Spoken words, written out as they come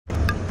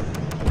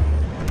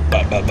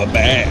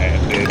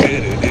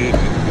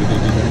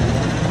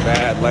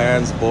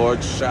Badlands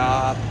Board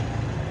Shop,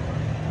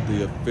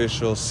 the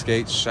official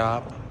skate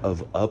shop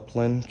of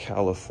Upland,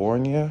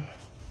 California.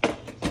 Hey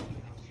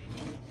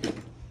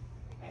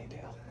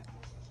Dale,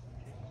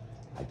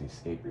 I do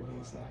skate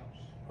reviews now.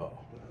 Oh.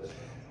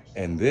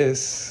 And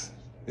this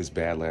is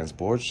Badlands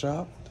Board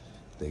Shop.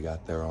 They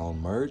got their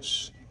own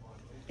merch.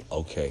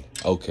 Okay.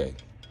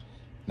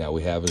 Now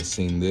we haven't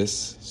seen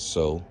this,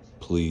 so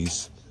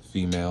please,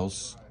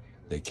 females,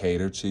 they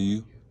cater to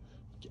you.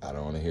 I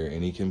don't want to hear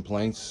any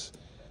complaints.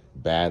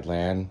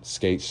 Badland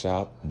Skate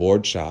Shop,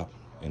 Board Shop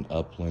in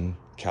Upland,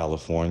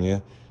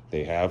 California.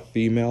 They have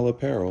female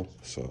apparel,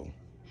 so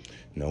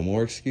no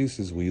more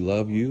excuses. We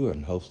love you,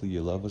 and hopefully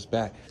you love us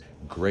back.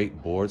 Great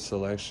board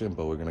selection,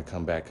 but we're gonna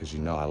come back because you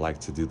know I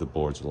like to do the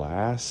boards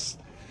last.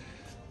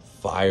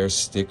 Fire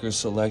sticker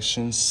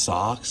selection,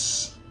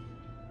 socks,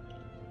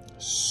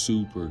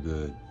 super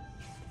good.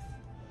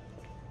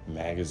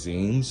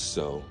 Magazines,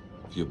 so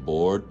if you're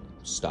bored,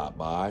 stop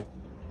by,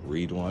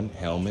 read one.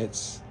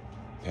 Helmets,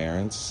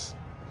 parents,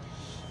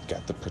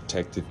 got the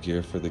protective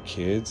gear for the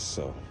kids,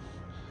 so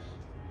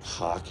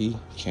hockey,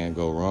 can't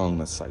go wrong.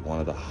 That's like one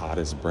of the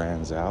hottest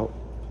brands out.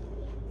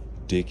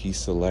 Dickie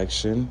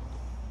selection,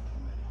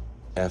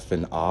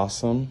 effing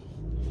awesome.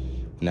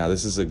 Now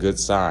this is a good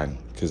sign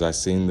because I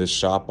seen this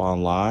shop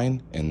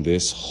online and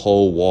this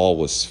whole wall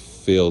was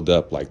filled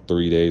up like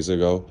 3 days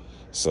ago.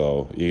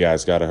 So you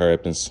guys gotta hurry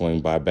up and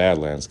swing by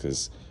Badlands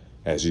because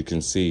as you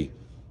can see,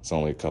 it's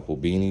only a couple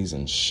beanies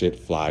and shit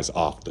flies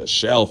off the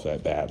shelf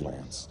at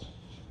Badlands.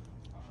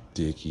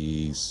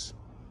 Dickies,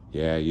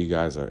 yeah, you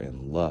guys are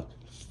in luck.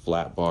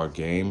 Flat bar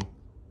game,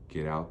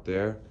 get out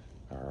there.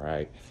 All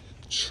right,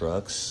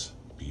 trucks,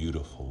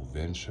 beautiful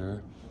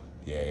Venture.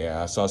 Yeah,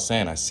 that's what I was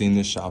saying. I seen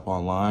this shop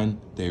online.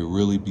 They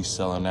really be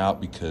selling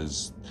out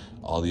because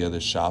all the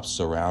other shops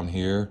around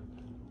here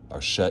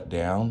are shut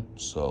down.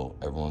 So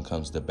everyone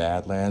comes to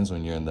Badlands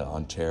when you're in the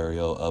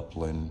Ontario,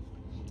 Upland,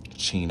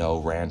 Chino,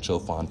 Rancho,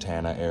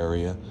 Fontana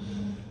area.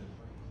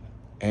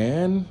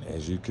 And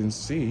as you can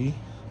see,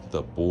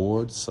 the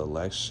board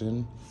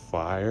selection,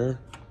 fire,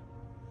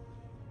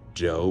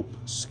 dope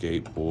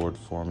skateboard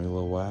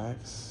formula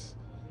wax,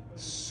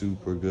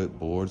 super good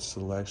board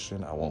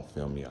selection. I won't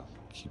film you, I'll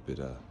keep it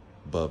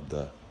above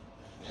the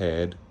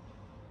head.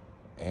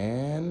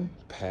 And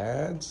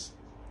pads,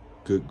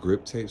 good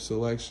grip tape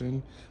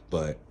selection,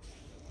 but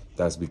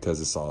that's because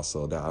it's all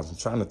sold out. I'm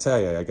trying to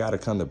tell you, I gotta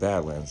come to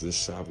Badlands. This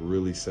shop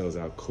really sells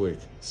out quick.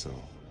 So,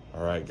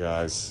 all right,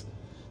 guys,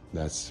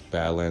 that's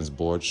Badlands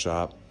Board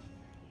Shop,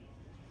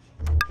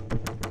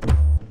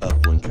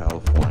 Upland,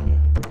 California.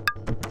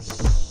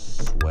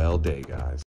 Swell day, guys.